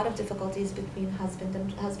see a lot of difficulties between husbands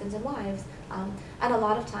and wives. And a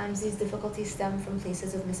lot of times these difficulties stem from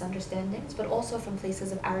places of misunderstandings, but also from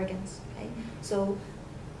places of arrogance. Okay? So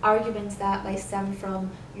arguments that might stem from,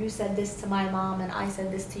 you said this to my mom and I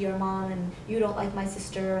said this to your mom, and you don't like my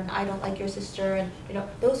sister and I don't like your sister, and you know,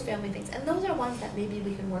 those family things. And those are ones that maybe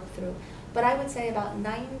we can work through. But I would say about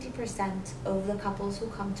 90% of the couples who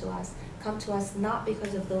come to us not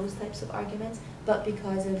because of those types of arguments, but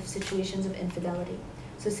because of situations of infidelity.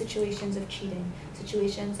 So situations of cheating,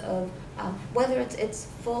 situations of whether it's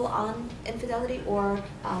full-on infidelity or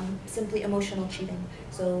simply emotional cheating.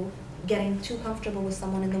 So getting too comfortable with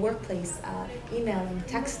someone in the workplace, emailing,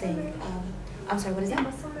 texting. I'm sorry, what is that?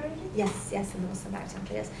 Muslim marriages? Yes, in the Muslim marriage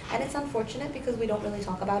center, yes. And it's unfortunate because we don't really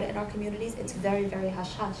talk about it in our communities. It's very, very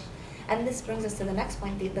hush-hush. And this brings us to the next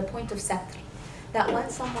point, the point of satr. That when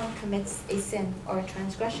someone commits a sin or a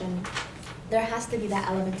transgression, there has to be that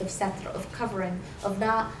element of satr, of covering, of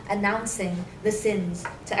not announcing the sins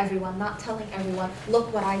to everyone, not telling everyone,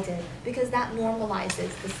 look what I did. Because that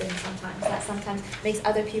normalizes the sin sometimes. That sometimes makes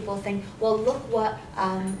other people think, well, look what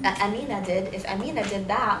Amina did. If Amina did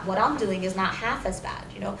that, what I'm doing is not half as bad,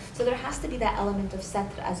 you know? So there has to be that element of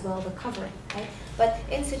satr as well, the covering, right? But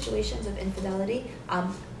in situations of infidelity,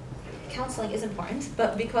 counseling is important,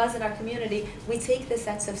 but because in our community we take the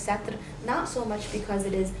sense of satr not so much because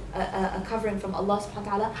it is a covering from Allah subhanahu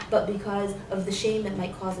wa ta'ala, but because of the shame it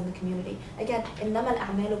might cause in the community. Again, إِنَّمَا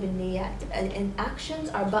الْأَعْمَالُ بِالنِّيَّاتِ, and actions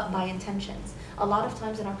are but by intentions. A lot of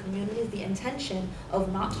times in our communities, the intention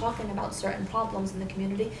of not talking about certain problems in the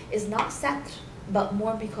community is not satr, but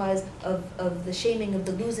more because of the shaming, of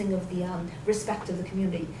the losing of the respect of the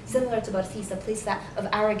community. Similar to Barsis, a place of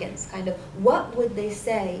arrogance, kind of, what would they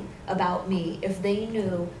say about me if they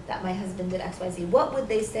knew that my husband did XYZ? What would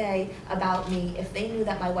they say about me if they knew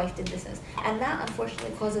that my wife did this? And that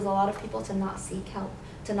unfortunately causes a lot of people to not seek help,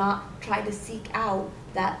 to not try to seek out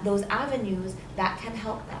those avenues that can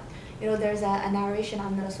help them. There's a narration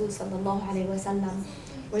on the Rasul sallallahu alayhi wa sallam,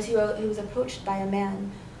 where he was approached by a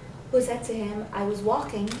man who said to him, I was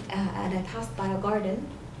walking and I passed by a garden,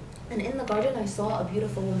 and in the garden I saw a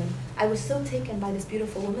beautiful woman. I was so taken by this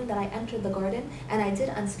beautiful woman that I entered the garden and I did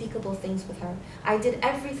unspeakable things with her. I did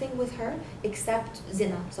everything with her except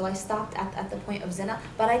zina. So I stopped at the point of zina,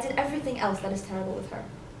 but I did everything else that is terrible with her.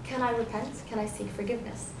 Can I repent? Can I seek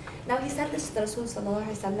forgiveness? Now he said this to the Rasul sallallahu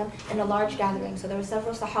alaihi wasallam in a large gathering. So there were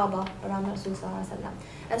several Sahaba around the Rasul sallallahu alaihi wasallam.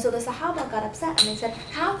 And so the Sahaba got upset and they said,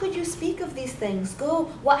 how could you speak of these things? Go,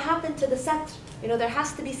 what happened to the satr? There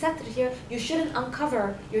has to be satr here. You shouldn't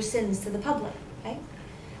uncover your sins to the public. Okay?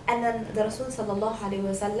 And then the Rasul sallallahu alaihi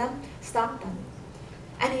wasallam stopped them.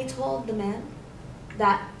 And he told the man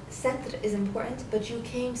that satr is important, but you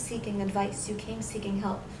came seeking advice, you came seeking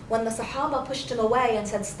help. When the Sahaba pushed him away and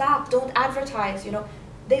said, stop, don't advertise,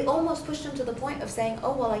 they almost pushed him to the point of saying,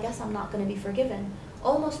 oh, well, I guess I'm not going to be forgiven.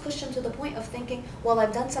 Almost pushed him to the point of thinking, well,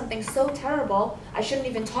 I've done something so terrible, I shouldn't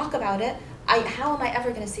even talk about it. How am I ever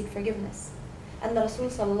going to seek forgiveness? And the Rasul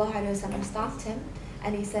sallallahu alaihi wasallam stopped him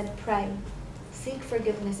and he said, pray, seek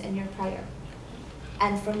forgiveness in your prayer.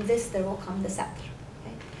 And from this there will come the satr.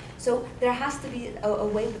 So there has to be a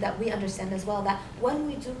way that we understand as well that when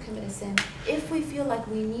we do commit a sin, if we feel like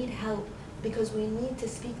we need help because we need to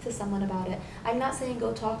speak to someone about it, I'm not saying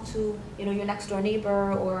go talk to your next door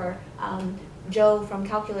neighbor or Joe from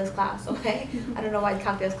calculus class, okay? I don't know why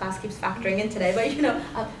calculus class keeps factoring in today,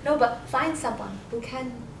 but no, but find someone who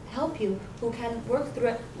can help you, who can work through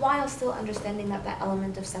it while still understanding that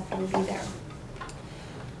element of satr will be there.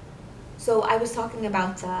 So I was talking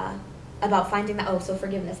about finding that, so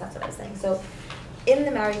forgiveness, that's what I was saying. So in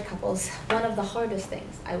the married couples, one of the hardest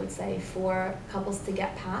things, I would say, for couples to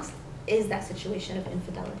get past is that situation of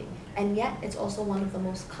infidelity. And yet, it's also one of the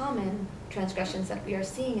most common transgressions that we are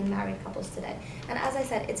seeing in married couples today. And as I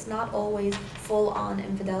said, it's not always full-on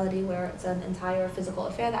infidelity where it's an entire physical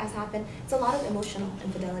affair that has happened. It's a lot of emotional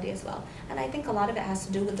infidelity as well. And I think a lot of it has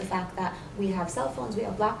to do with the fact that we have cell phones, we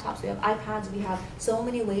have laptops, we have iPads, we have so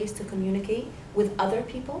many ways to communicate with other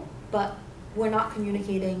people, but we're not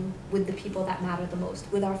communicating with the people that matter the most,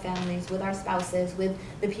 with our families, with our spouses, with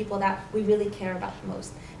the people that we really care about the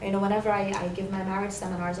most. Whenever I give my marriage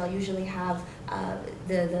seminars, I'll usually have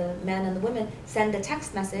the men and the women send a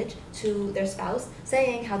text message to their spouse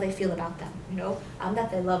saying how they feel about them,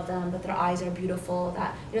 that they love them, that their eyes are beautiful,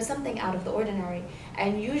 that, something out of the ordinary.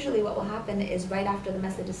 And usually what will happen is right after the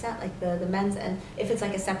message is sent, like the men's, and if it's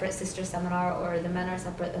like a separate sister seminar or the men are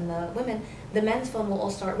separate than the women, the men's phone will all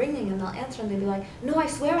start ringing and they'll answer and they'll be like, no, I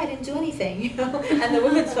swear I didn't do anything, and the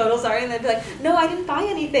women's phone will start ringing and they'll be like, no, I didn't buy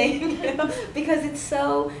anything, because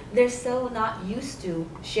they're so not used to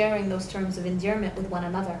sharing those terms of endearment with one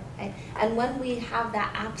another, right? And when we have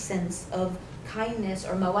that absence of kindness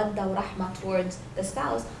or mawadda or rahmah towards the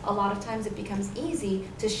spouse, a lot of times it becomes easy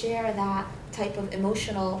to share that type of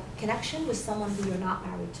emotional connection with someone who you're not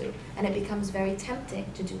married to. And it becomes very tempting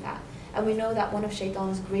to do that. And we know that one of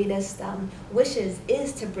Shaitan's greatest wishes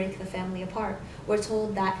is to break the family apart. We're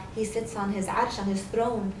told that he sits on his arsh, on his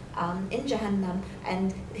throne in Jahannam,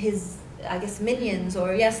 and his, minions,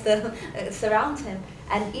 or surround him.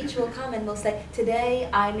 And each will come and will say, today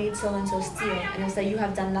I made so-and-so steal. And he'll say, you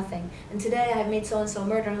have done nothing. And today I have made so-and-so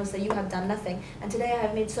murder. And he'll say, you have done nothing. And today I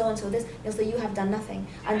have made so-and-so this. And he'll say, you have done nothing.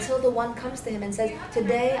 Until the one comes to him and says,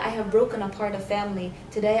 today I have broken apart a family.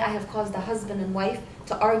 Today I have caused a husband and wife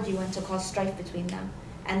to argue and to cause strife between them.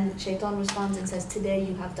 And Shaitan responds and says, today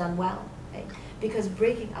you have done well. Right? Because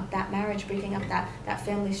breaking up that marriage, breaking up that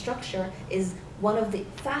family structure is one of the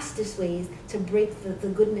fastest ways to break the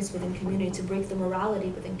goodness within community, to break the morality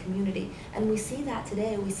within community. And we see that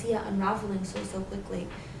today. We see it unraveling so quickly.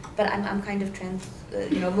 But I'm kind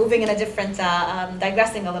of moving in a different,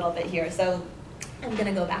 digressing a little bit here. So I'm going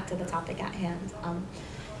to go back to the topic at hand.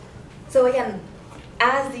 So again,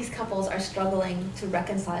 as these couples are struggling to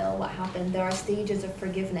reconcile what happened, there are stages of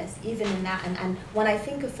forgiveness, even in that. And when I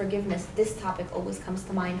think of forgiveness, this topic always comes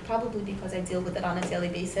to mind, probably because I deal with it on a daily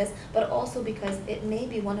basis, but also because it may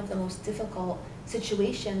be one of the most difficult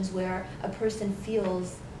situations where a person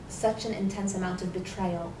feels such an intense amount of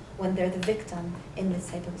betrayal when they're the victim in this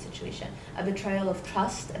type of a situation. A betrayal of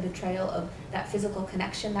trust, a betrayal of that physical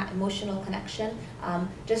connection, that emotional connection,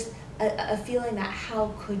 just a feeling that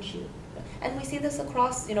how could you? And we see this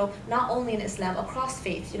across, not only in Islam, across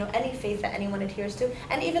faiths, any faith that anyone adheres to,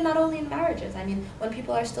 and even not only in marriages. I mean, when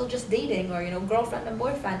people are still just dating or, girlfriend and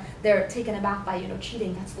boyfriend, they're taken aback by,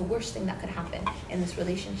 cheating. That's the worst thing that could happen in this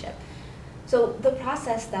relationship. So the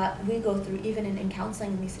process that we go through, even in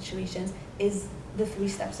counseling in these situations, is the 3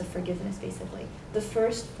 steps of forgiveness, basically. The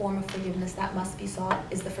first form of forgiveness that must be sought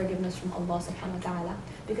is the forgiveness from Allah subhanahu wa ta'ala,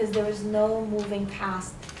 because there is no moving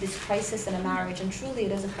past this crisis in a marriage, and truly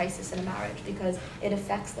it is a crisis in a marriage because it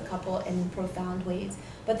affects the couple in profound ways.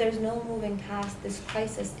 But there's no moving past this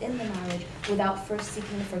crisis in the marriage without first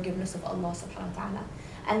seeking the forgiveness of Allah subhanahu wa ta'ala.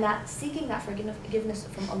 And that seeking that forgiveness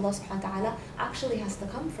from Allah subhanahu wa ta'ala actually has to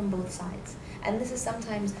come from both sides. And this is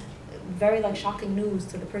sometimes very shocking news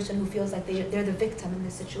to the person who feels like they're the victim in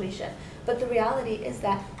this situation. But the reality is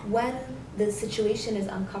that when the situation is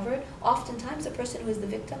uncovered, oftentimes the person who is the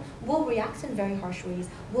victim will react in very harsh ways,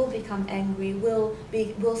 will become angry,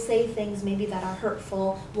 will say things maybe that are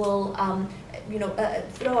hurtful, will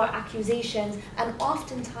throw out accusations, and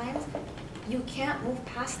oftentimes you can't move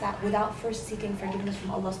past that without first seeking forgiveness from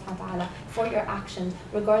Allah subhanahu wa ta'ala for your actions,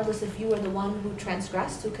 regardless if you were the one who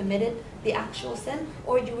transgressed, who committed the actual sin,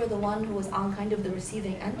 or you were the one who was on kind of the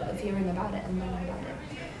receiving end of hearing about it and learning about it.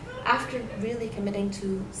 After really committing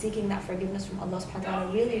to seeking that forgiveness from Allah subhanahu wa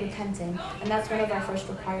ta'ala, really repenting, and that's one of our first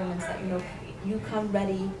requirements, that you come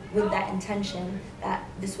ready with that intention that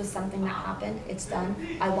this was something that happened, it's done,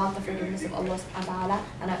 I want the forgiveness of Allah subhanahu wa ta'ala,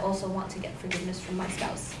 and I also want to get forgiveness from my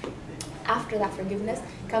spouse. After that forgiveness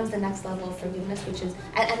comes the next level of forgiveness, which is,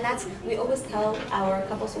 and that's, we always tell our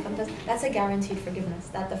couples who come to us, that's a guaranteed forgiveness,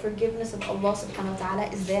 that the forgiveness of Allah subhanahu wa ta'ala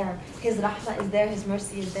is there, His rahmah is there, His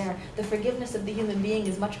mercy is there. The forgiveness of the human being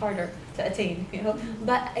is much harder to attain,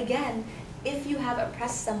 But again, if you have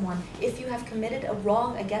oppressed someone, if you have committed a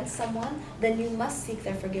wrong against someone, then you must seek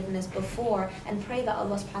their forgiveness before and pray that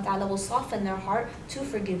Allah subhanahu wa ta'ala will soften their heart to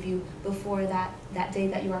forgive you before that day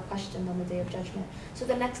that you are questioned on the Day of Judgment. So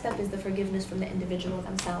the next step is the forgiveness from the individual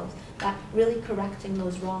themselves, that really correcting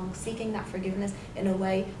those wrongs, seeking that forgiveness in a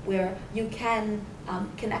way where you can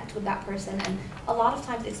connect with that person, and a lot of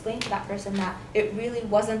times explain to that person that it really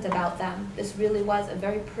wasn't about them. This really was a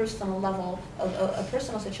very personal level of a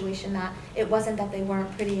personal situation, that it wasn't that they weren't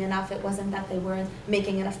pretty enough, it wasn't that they weren't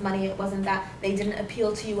making enough money, it wasn't that they didn't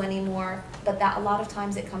appeal to you anymore, but that a lot of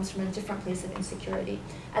times it comes from a different place of insecurity.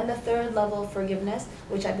 And the third level of forgiveness,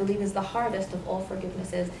 which I believe is the hardest of all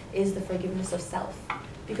forgivenesses, is the forgiveness of self.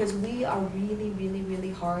 Because we are really, really,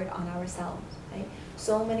 really hard on ourselves, right?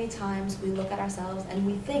 So many times we look at ourselves and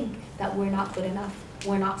we think that we're not good enough,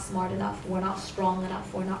 we're not smart enough, we're not strong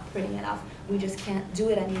enough, we're not pretty enough, we just can't do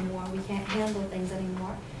it anymore, we can't handle things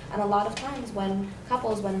anymore. And a lot of times when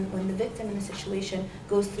the victim in a situation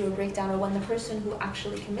goes through a breakdown, or when the person who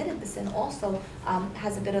actually committed the sin also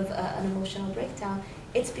has a bit of an emotional breakdown,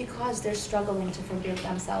 it's because they're struggling to forgive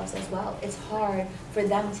themselves as well. It's hard for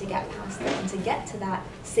them to get past it and to get to that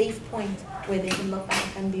safe point where they can look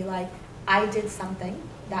back and be like, I did something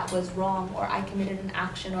that was wrong, or I committed an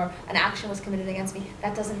action, or an action was committed against me.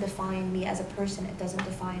 That doesn't define me as a person. It doesn't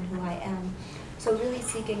define who I am. So really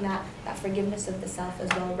seeking that forgiveness of the self as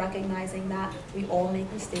well, recognizing that we all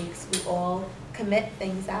make mistakes, we all commit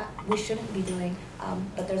things that we shouldn't be doing,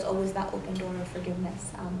 but there's always that open door of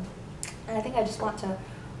forgiveness. And I think I just want to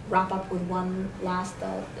wrap up with one last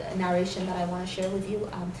narration that I want to share with you.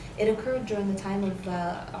 It occurred during the time of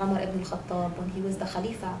Umar ibn Khattab, when he was the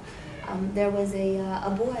Khalifa. There was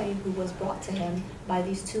a boy who was brought to him by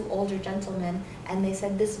these 2 older gentlemen, and they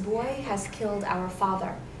said, this boy has killed our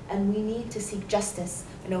father, and we need to seek justice.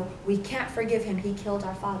 We can't forgive him, he killed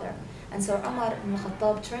our father. And so Umar ibn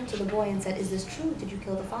Khattab turned to the boy and said, is this true? Did you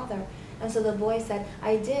kill the father? And so the boy said,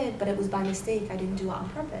 I did, but it was by mistake. I didn't do it on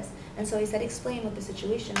purpose. And so he said, explain what the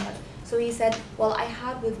situation was. So he said, well, I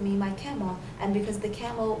had with me my camel, and because the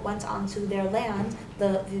camel went onto their land,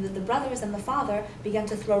 the brothers and the father began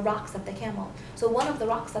to throw rocks at the camel. So one of the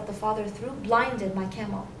rocks that the father threw blinded my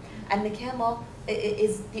camel. And the camel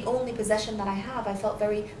is the only possession that I have. I felt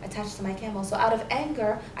very attached to my camel. So out of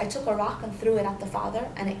anger, I took a rock and threw it at the father,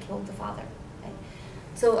 and it killed the father.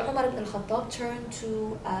 So Umar ibn al-Khattab turned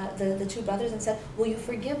to the 2 brothers and said, will you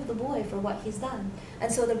forgive the boy for what he's done?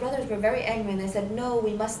 And so the brothers were very angry, and they said, no,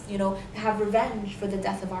 we must, have revenge for the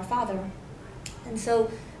death of our father. And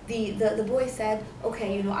so the boy said,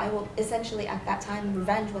 okay, I will, essentially at that time,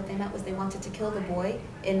 revenge, what they meant was they wanted to kill the boy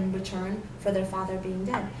in return for their father being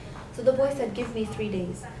dead. So the boy said, give me 3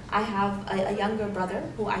 days. I have a younger brother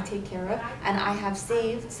who I take care of, and I have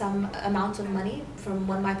saved some amount of money from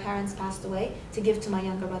when my parents passed away to give to my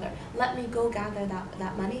younger brother. Let me go gather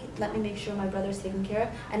that money. Let me make sure my brother's taken care of,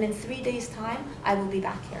 and in 3 days' time, I will be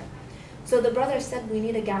back here. So the brothers said, we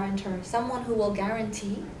need a guarantor, someone who will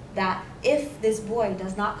guarantee that if this boy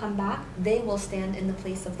does not come back, they will stand in the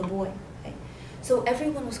place of the boy. Okay? So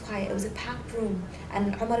everyone was quiet. It was a packed room.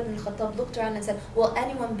 And Umar ibn Khattab looked around and said, will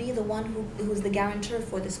anyone be the one who's the guarantor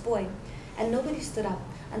for this boy? And nobody stood up.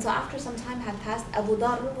 Until after some time had passed, Abu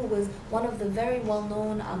Dharr, who was one of the very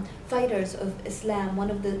well-known fighters of Islam, one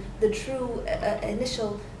of the true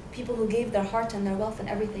initial people who gave their heart and their wealth and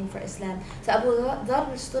everything for Islam. So Abu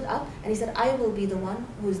Dharr stood up and he said, I will be the one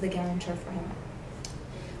who is the guarantor for him.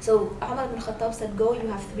 So Umar ibn Khattab said, go, you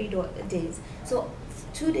have 3 days. So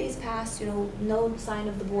 2 days passed, no sign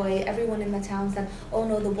of the boy. Everyone in the town said, oh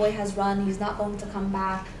no, the boy has run, he's not going to come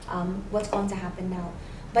back. What's going to happen now?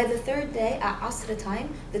 By the 3rd day, at Asr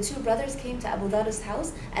time, the 2 brothers came to Abu Dharr's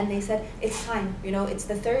house and they said, it's time, it's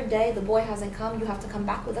the 3rd day, the boy hasn't come, you have to come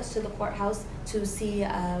back with us to the courthouse to see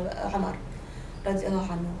Umar.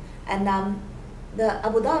 And the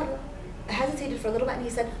Abu Dharr hesitated for a little bit and he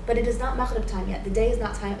said, but it is not Maghrib time yet, the day is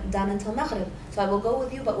not done until Maghrib, so I will go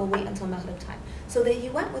with you, but we'll wait until Maghrib time. So he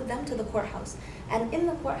went with them to the courthouse, and in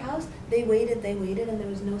the courthouse, they waited, and there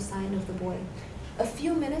was no sign of the boy. A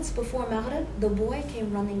few minutes before Maghrib, the boy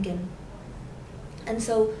came running in. And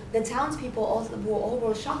so the townspeople all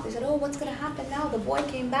were shocked. They said, oh, what's going to happen now? The boy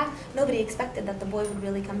came back. Nobody expected that the boy would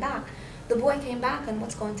really come back. The boy came back, and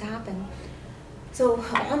what's going to happen? So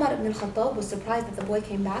Umar ibn al-Khattab was surprised that the boy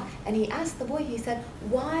came back, and he asked the boy, he said,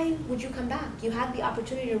 why would you come back? You had the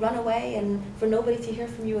opportunity to run away and for nobody to hear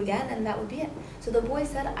from you again, and that would be it. So the boy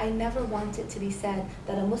said, I never want it to be said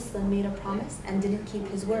that a Muslim made a promise and didn't keep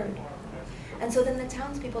his word. And so then the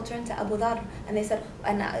townspeople turned to Abu Dharr and they said,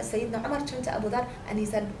 and Sayyidina Umar turned to Abu Dharr and he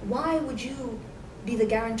said, why would you be the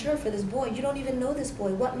guarantor for this boy? You don't even know this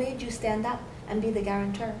boy. What made you stand up and be the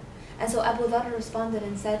guarantor? And so Abu Dharr responded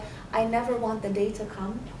and said, I never want the day to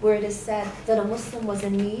come where it is said that a Muslim was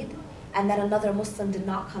in need and that another Muslim did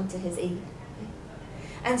not come to his aid.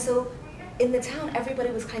 And so in the town,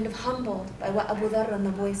 everybody was kind of humbled by what Abu Dharr and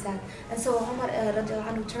the boy said. And so Umar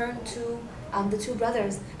turned to the 2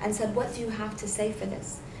 brothers and said, what do you have to say for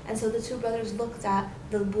this? And so the 2 brothers looked at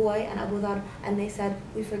the boy and Abu Dharr and they said,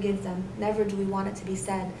 we forgive them. Never do we want it to be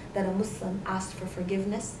said that a Muslim asked for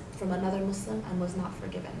forgiveness from another Muslim and was not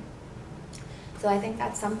forgiven. So I think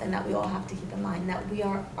that's something that we all have to keep in mind, that we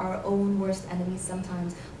are our own worst enemies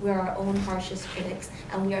sometimes. We are our own harshest critics,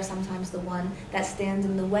 and we are sometimes the one that stands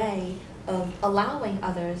in the way of allowing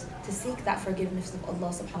others to seek that forgiveness of Allah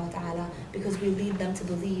subhanahu wa ta'ala because we lead them to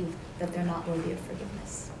believe that they're not worthy of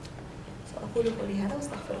forgiveness.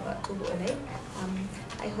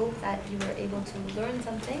 I hope that you were able to learn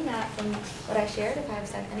something from what I shared. If I have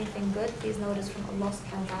said anything good, please know it is from Allah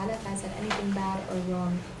subhanahu wa ta'ala. If I said anything bad or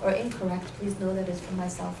wrong or incorrect, please know that it is from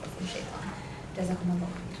myself or from shaitan. Jazakumullah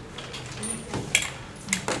khair.